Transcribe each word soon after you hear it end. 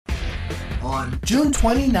on June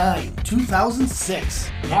 29,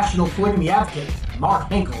 2006, national polygamy advocate Mark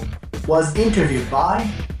Henkel was interviewed by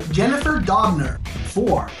Jennifer Dobner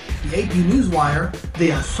for the AP Newswire, the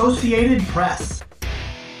Associated Press.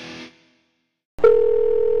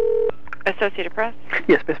 Associated Press?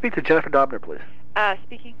 Yes, may I speak to Jennifer Dobner, please?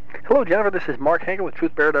 Speaking. Hello, Jennifer. This is Mark Henkel with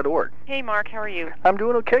TruthBearer.org. Hey, Mark. How are you? I'm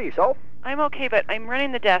doing okay. Yourself? I'm okay, but I'm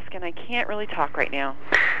running the desk and I can't really talk right now.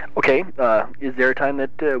 Okay. Is there a time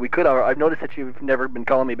that we could? I've noticed that you've never been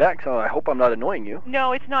calling me back, so I hope I'm not annoying you.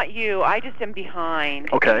 No, it's not you. I just am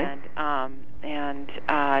behind. Okay.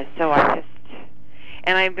 So I just...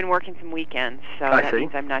 And I've been working some weekends, so that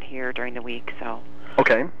means I'm not here during the week, so...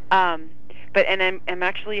 Okay. But I'm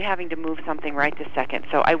actually having to move something right this second,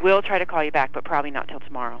 so I will try to call you back, but probably not till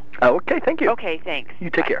tomorrow. Okay, thank you. Okay, thanks.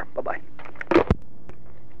 You take care. Bye-bye.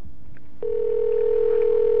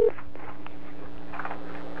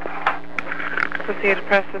 Associated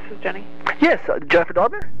Press, this is Jenny. Yes, Jennifer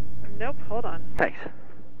Dobner? Nope, hold on. Thanks.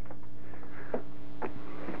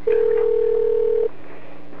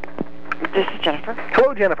 This is Jennifer.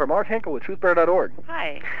 Hello, Jennifer. Mark Henkel with TruthBearer.org.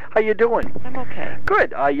 Hi. How you doing? I'm okay.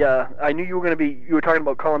 Good. I knew you were talking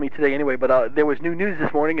about calling me today anyway, but there was new news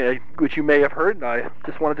this morning, which you may have heard, and I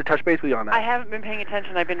just wanted to touch base with you on that. I haven't been paying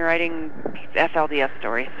attention. I've been writing FLDS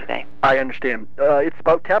stories today. I understand. It's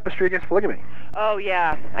about tapestry against polygamy. Oh,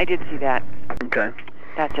 yeah. I did see that. Okay.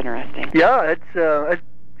 That's interesting. Yeah,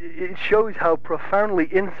 it shows how profoundly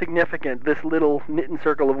insignificant this little knitting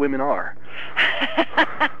circle of women are.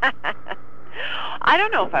 I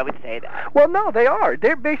don't know if I would say that. Well, no, they are.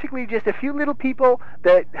 They're basically just a few little people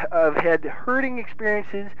that have had hurting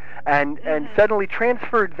experiences and suddenly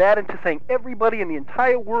transferred that into saying everybody in the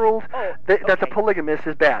entire world that's a polygamist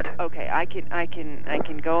is bad. Okay, I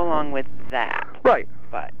can go along with that. Right.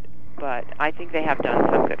 But I think they have done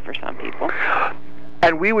some good for some people.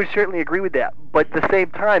 And we would certainly agree with that. But at the same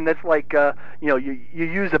time, that's like, you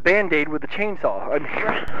use a Band-Aid with a chainsaw. I mean,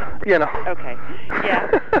 Okay.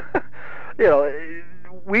 Yeah.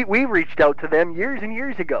 We reached out to them years and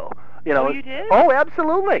years ago. Oh, you did? Oh,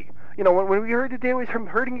 absolutely. When we heard that there was some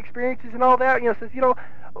hurting experiences and all that, says,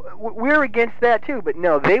 we're against that too. But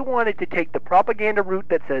no, they wanted to take the propaganda route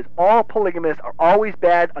that says all polygamists are always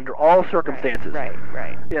bad under all circumstances.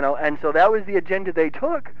 Right. And so that was the agenda they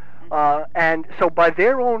took. And so by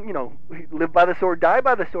their own, live by the sword, die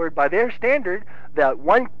by the sword, by their standard, that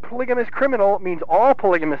one polygamous criminal means all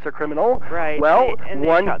polygamists are criminal. Right. Well, and they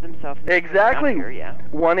shot themselves in exactly. Here, yeah.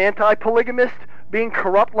 One anti-polygamist being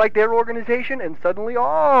corrupt like their organization, and suddenly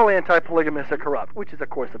all anti-polygamists are corrupt, which is of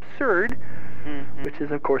course absurd.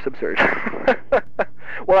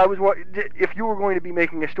 Well, if you were going to be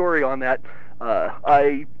making a story on that,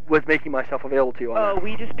 I was making myself available to you on that. Oh,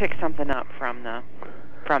 we just picked something up from the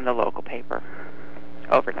local paper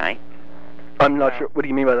overnight. I'm not sure. What do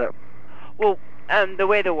you mean by that? Well, the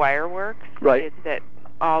way the wire works is that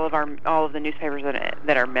all of the newspapers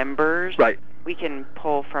that are members, right, we can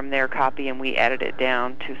pull from their copy and we edit it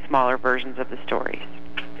down to smaller versions of the stories.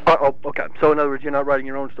 Oh, okay. So in other words, you're not writing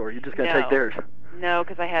your own story. You're just going to take theirs. No,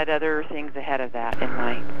 because I had other things ahead of that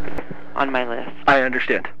on my list. I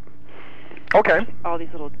understand. Okay. All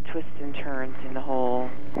these little twists and turns in the whole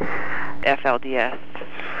FLDS,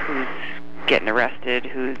 who's getting arrested,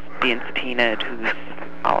 who's being subpoenaed, who's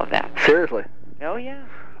all of that. Seriously? Oh, yeah.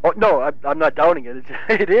 Oh, no, I'm not doubting it.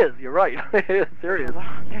 It is. You're right. It is serious.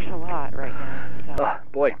 There's a lot right now. So.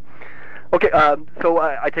 Boy. Okay, so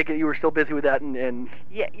I take it you were still busy with that and...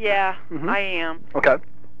 Yeah, I am. Okay.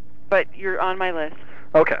 But you're on my list.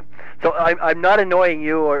 Okay. So I'm not annoying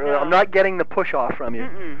you, or No. I'm not getting the push-off from you.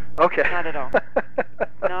 Okay. Not at all.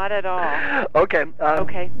 Not at all. Okay.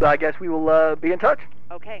 Okay. I guess we will be in touch.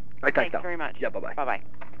 Okay. Right, Thanks very much. Yeah, bye-bye. Bye-bye.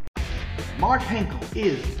 Mark Henkel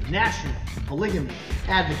is National Polygamy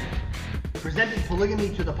Advocate. Presented polygamy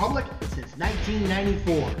to the public since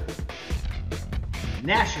 1994.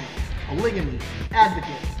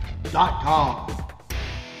 NationalPolygamyAdvocate.com